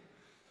can.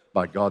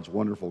 By God's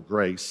wonderful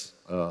grace,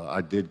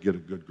 I did get a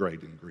good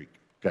grade in Greek.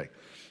 Okay.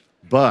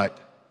 But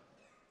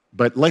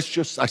let's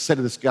just, I said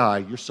to this guy,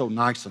 you're so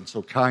nice and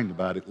so kind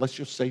about it. Let's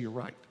just say you're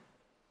right.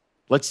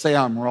 Let's say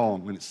I'm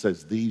wrong when it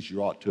says these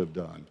you ought to have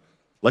done.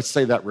 Let's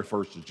say that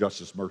refers to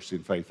justice, mercy,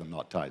 and faith and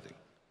not tithing.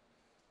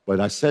 But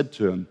I said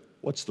to him,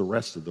 what's the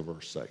rest of the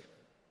verse say?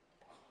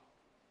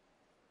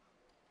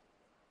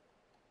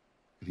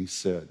 And he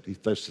said, he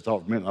thought for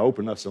a minute. I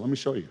opened up, I said, let me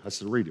show you. I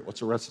said, read it. What's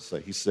the rest of it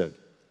say? He said,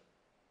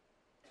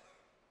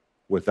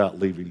 without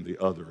leaving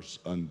the others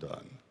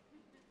undone.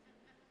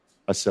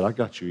 I said, I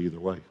got you either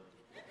way.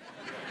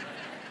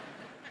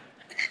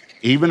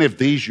 Even if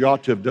these you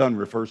ought to have done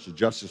refers to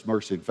justice,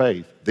 mercy, and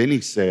faith, then he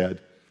said,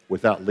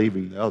 without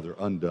leaving the other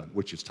undone,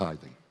 which is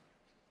tithing.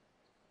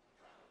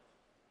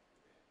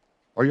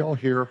 Are y'all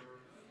here?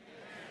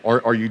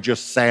 Or are you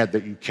just sad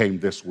that you came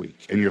this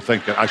week and you're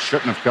thinking, I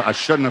shouldn't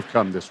have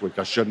come this week.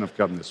 I shouldn't have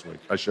come this week.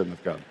 I shouldn't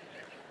have come.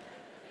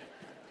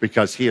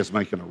 Because he is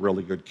making a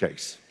really good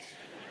case.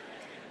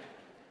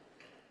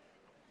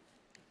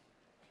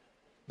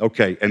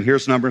 Okay, and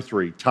here's number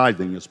 3.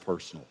 Tithing is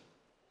personal.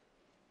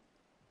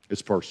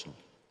 It's personal.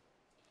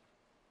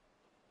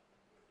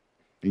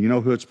 And you know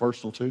who it's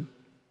personal to?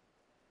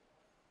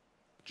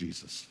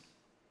 Jesus.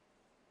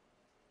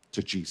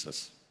 To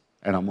Jesus.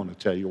 And I'm going to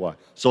tell you why.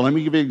 So let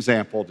me give you an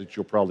example that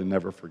you'll probably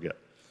never forget.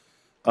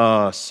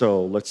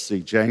 So let's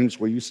see. James,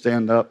 will you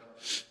stand up?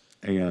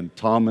 And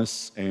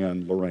Thomas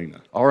and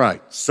Lorena. All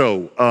right.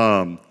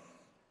 So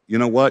you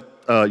know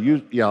what?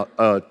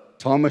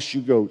 Thomas,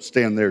 you go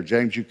stand there.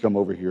 James, you come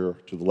over here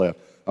to the left.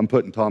 I'm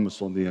putting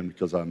Thomas on the end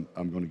because I'm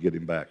going to get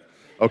him back.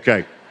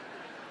 Okay.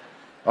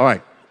 All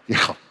right.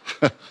 Yeah.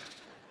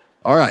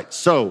 All right.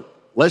 So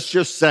let's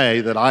just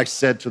say that I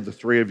said to the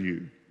 3 of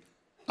you,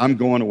 I'm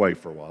going away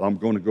for a while. I'm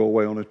going to go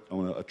away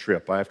on a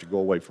trip. I have to go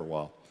away for a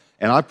while.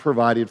 And I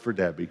provided for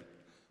Debbie,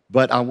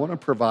 but I want to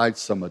provide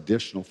some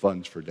additional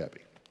funds for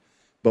Debbie.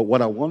 But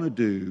what I want to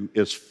do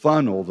is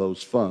funnel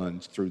those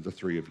funds through the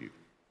 3 of you,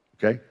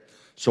 okay?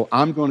 So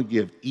I'm going to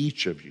give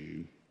each of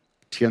you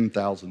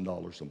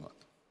 $10,000 a month.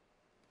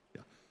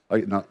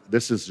 Yeah. Now,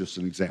 this is just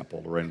an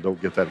example, Lorena.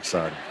 Don't get that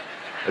excited.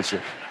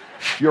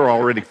 You're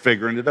already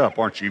figuring it up,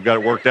 aren't you? You've got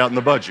it worked out in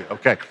the budget.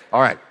 Okay,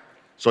 all right.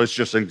 So it's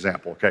just an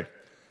example, okay?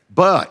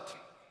 But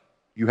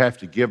you have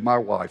to give my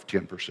wife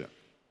 10%.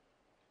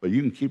 But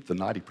you can keep the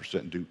 90%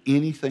 and do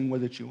anything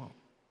with it you want.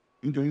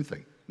 You can do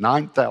anything.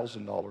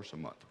 $9,000 a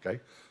month, okay?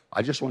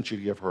 I just want you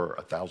to give her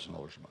 $1,000 a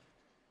month.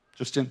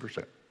 Just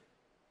 10%.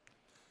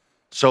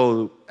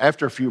 So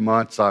after a few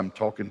months, I'm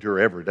talking to her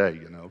every day,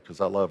 because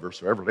I love her.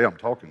 So every day I'm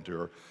talking to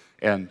her.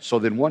 And so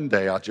then one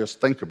day I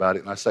just think about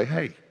it and I say,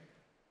 hey,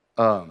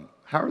 how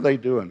are they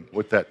doing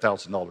with that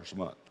 $1,000 a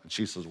month? And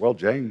she says, well,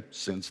 James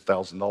sends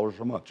 $1,000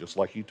 a month, just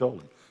like you told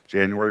him.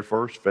 January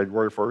 1st,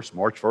 February 1st,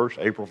 March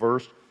 1st, April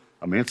 1st.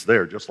 I mean, it's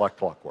there just like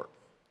clockwork.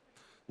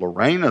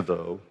 Lorena,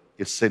 though,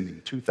 is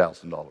sending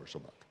 $2,000 a month.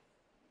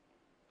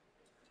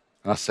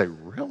 And I say,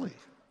 really?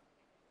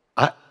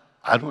 I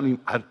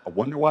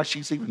wonder why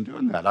she's even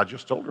doing that. I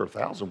just told her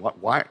 $1,000.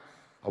 Why?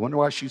 I wonder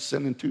why she's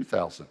sending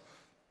 $2,000.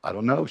 I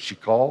don't know. She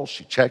calls,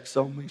 she checks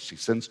on me, she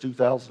sends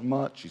 $2,000 a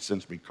month, she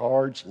sends me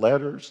cards,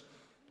 letters.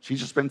 She's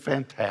just been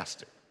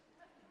fantastic.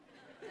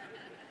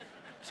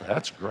 So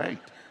that's great.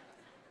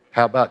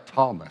 How about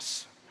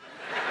Thomas?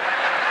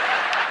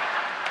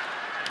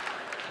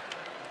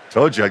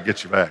 Told you I'd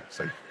get you back.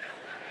 See?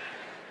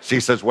 She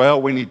says,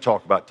 well, we need to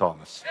talk about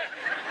Thomas.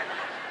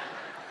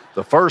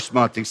 The first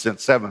month he sent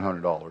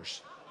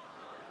 $700.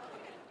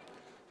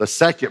 The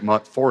second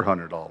month,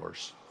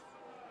 $400.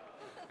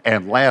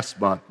 And last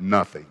month,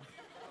 nothing.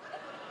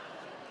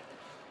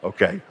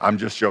 Okay, I'm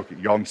just joking.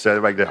 Y'all can set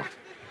it back down.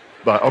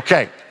 But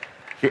okay,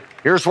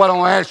 here's what I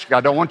want to ask you.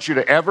 I don't want you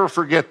to ever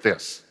forget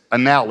this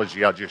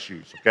analogy I just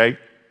used, okay?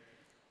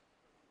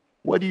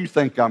 What do you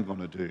think I'm going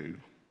to do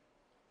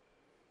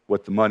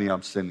with the money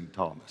I'm sending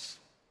Thomas?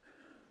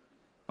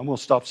 I'm going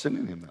to stop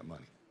sending him that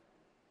money.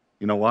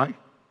 You know why?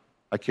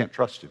 I can't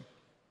trust him.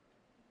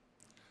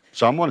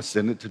 So I'm going to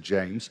send it to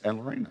James and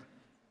Lorena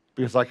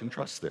because I can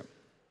trust them.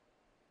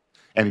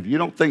 And if you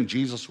don't think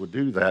Jesus would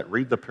do that,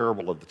 read the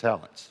parable of the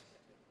talents.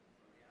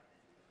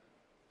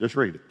 Just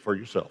read it for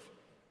yourself.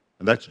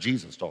 And that's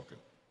Jesus talking.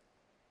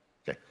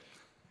 Okay.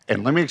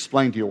 And let me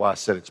explain to you why I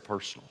said it's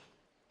personal.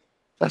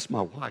 That's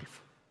my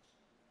wife.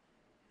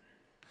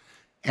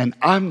 And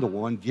I'm the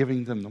one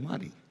giving them the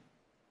money.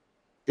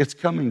 It's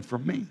coming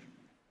from me.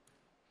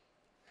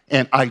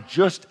 And I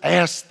just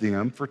asked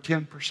them for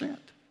 10%.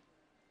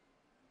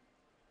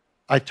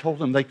 I told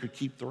them they could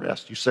keep the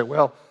rest. You say,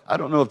 well, I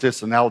don't know if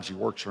this analogy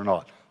works or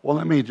not. Well,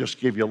 let me just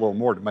give you a little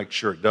more to make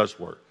sure it does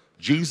work.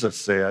 Jesus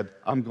said,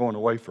 I'm going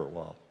away for a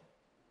while.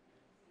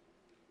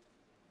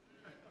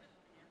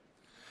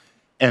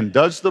 And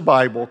does the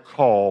Bible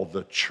call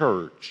the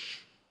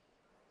church,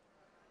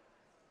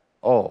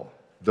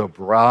 the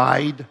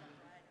bride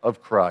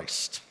of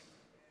Christ?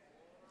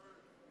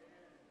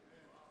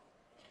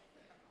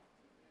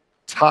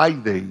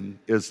 Tithing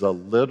is a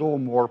little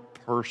more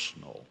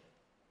personal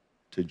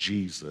to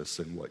Jesus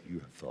than what you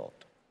have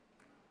thought.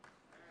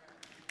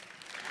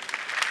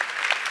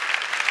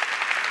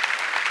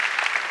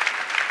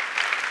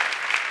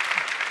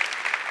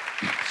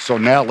 So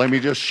now let me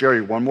just share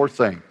you one more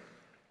thing.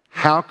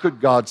 How could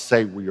God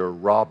say we are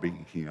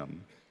robbing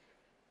him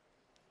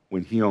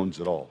when he owns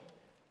it all?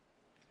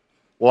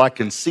 Well, I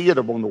can see it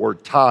on the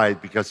word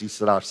tithe because he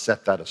said, I've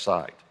set that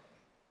aside.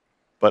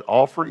 But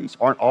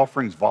aren't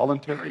offerings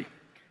voluntary?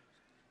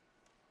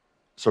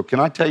 So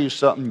can I tell you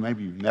something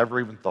maybe you've never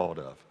even thought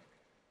of?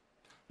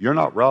 You're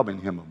not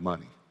robbing him of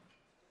money.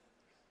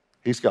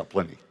 He's got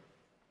plenty.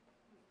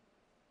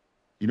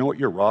 You know what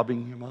you're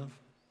robbing him of?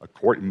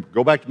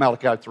 Go back to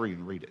Malachi 3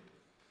 and read it.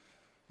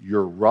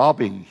 You're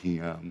robbing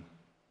him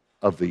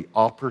of the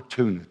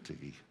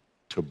opportunity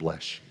to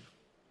bless you.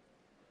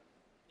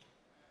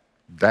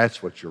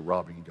 That's what you're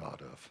robbing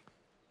God of.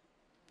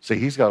 See,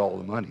 he's got all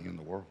the money in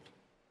the world.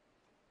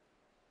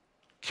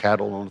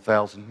 Cattle on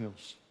 1,000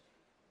 hills.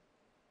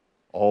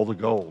 All the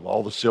gold,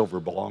 all the silver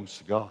belongs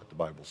to God, the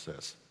Bible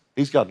says.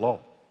 He's got it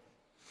all.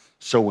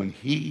 So when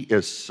he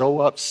is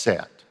so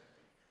upset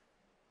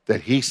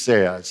that he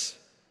says,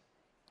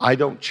 I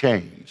don't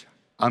change,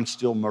 I'm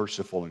still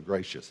merciful and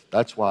gracious.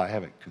 That's why I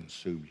haven't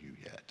consumed you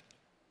yet.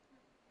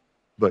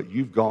 But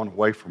you've gone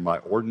away from my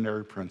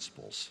ordinary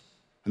principles.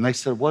 And they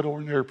said, what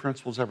ordinary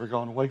principles have we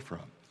gone away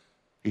from?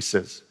 He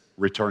says,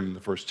 returning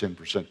the first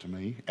 10% to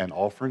me and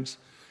offerings.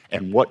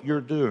 And what you're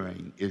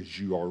doing is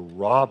you are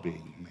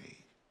robbing me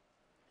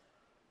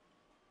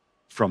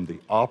from the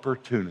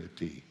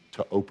opportunity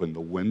to open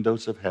the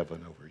windows of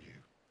heaven over you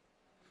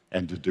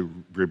and to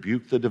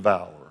rebuke the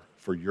devourer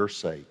for your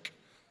sake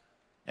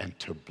and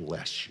to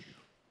bless you.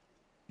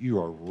 You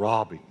are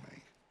robbing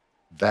me.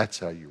 That's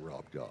how you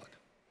rob God.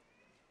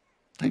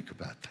 Think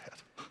about that.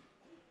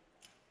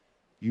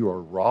 You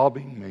are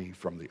robbing me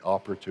from the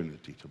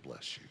opportunity to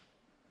bless you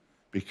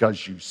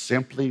because you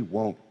simply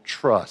won't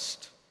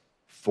trust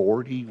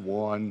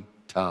 41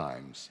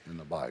 times in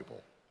the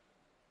Bible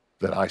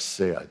that I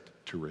said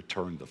to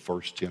return the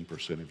first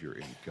 10% of your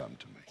income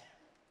to me.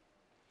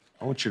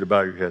 I want you to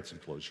bow your heads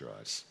and close your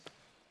eyes.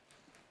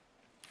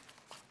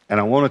 And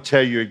I want to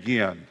tell you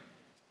again,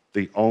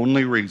 the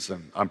only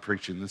reason I'm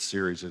preaching this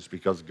series is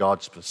because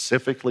God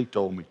specifically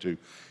told me to.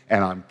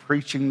 And I'm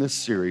preaching this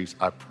series,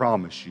 I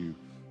promise you,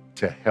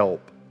 to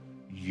help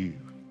you.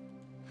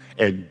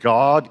 And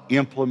God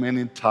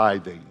implemented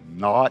tithing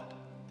not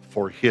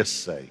for his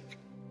sake,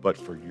 but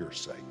for your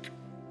sake.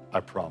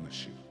 I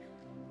promise you.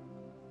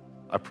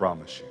 I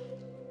promise you.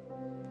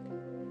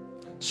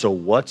 So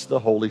what's the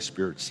Holy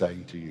Spirit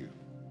saying to you?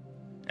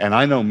 And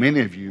I know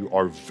many of you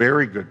are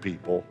very good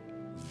people,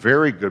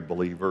 very good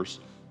believers,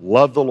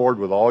 love the Lord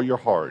with all your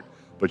heart,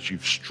 but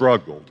you've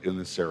struggled in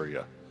this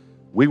area.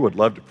 We would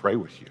love to pray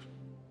with you.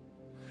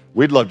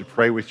 We'd love to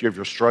pray with you if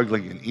you're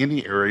struggling in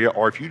any area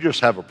or if you just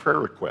have a prayer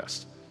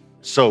request.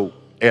 So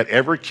at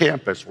every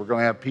campus, we're going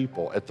to have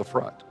people at the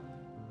front.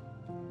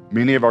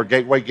 Many of our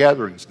gateway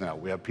gatherings now,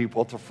 we have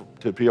people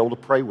to be able to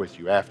pray with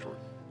you afterward,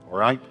 all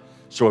right?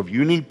 So if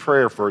you need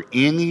prayer for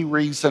any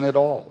reason at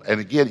all, and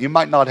again, it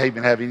might not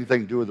even have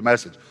anything to do with the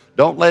message.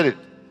 Don't let it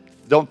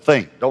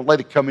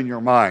come in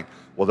your mind,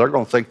 well, they're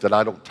going to think that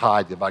I don't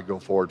tithe if I go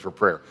forward for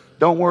prayer.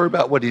 Don't worry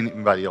about what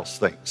anybody else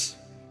thinks.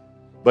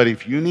 But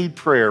if you need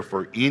prayer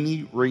for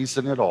any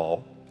reason at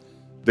all,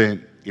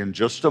 then in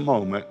just a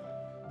moment,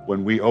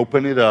 when we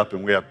open it up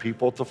and we have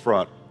people at the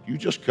front, you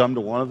just come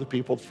to one of the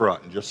people at the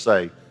front and just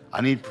say,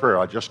 I need prayer.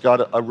 I just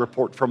got a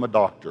report from a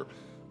doctor,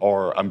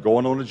 or I'm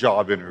going on a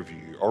job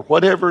interview, or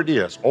whatever it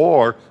is,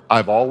 or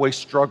I've always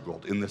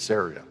struggled in this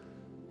area.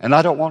 And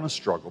I don't want to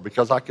struggle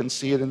because I can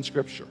see it in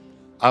Scripture.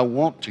 I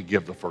want to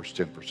give the first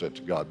 10%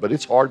 to God, but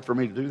it's hard for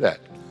me to do that.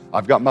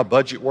 I've got my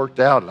budget worked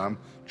out, and I'm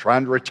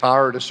trying to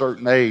retire at a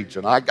certain age,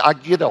 and I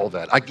get all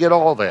that. I get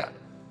all that.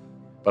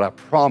 But I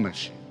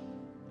promise you,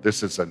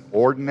 This is an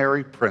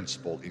ordinary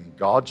principle in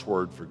God's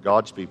word for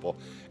God's people.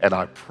 And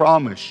I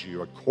promise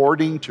you,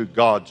 according to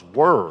God's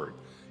word,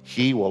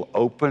 he will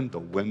open the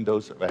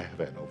windows of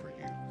heaven over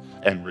you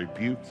and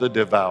rebuke the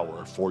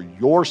devourer for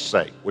your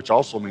sake, which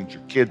also means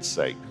your kids'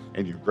 sake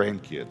and your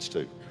grandkids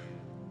too.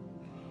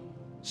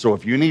 So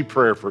if you need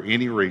prayer for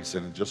any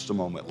reason, in just a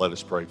moment, let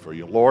us pray for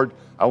you. Lord,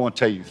 I want to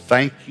tell you,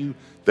 thank you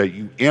that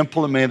you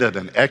implemented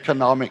an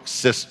economic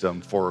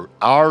system for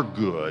our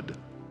good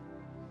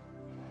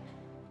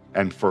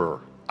and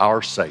for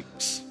our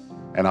sakes.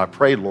 And I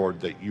pray, Lord,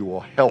 that you will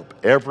help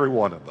every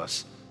one of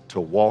us to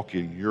walk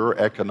in your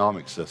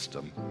economic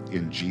system.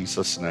 In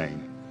Jesus'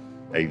 name,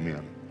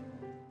 amen.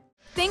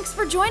 Thanks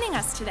for joining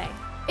us today.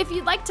 If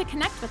you'd like to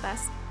connect with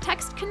us,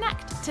 text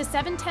CONNECT to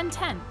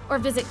 71010 or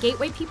visit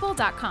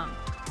gatewaypeople.com.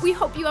 We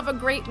hope you have a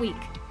great week.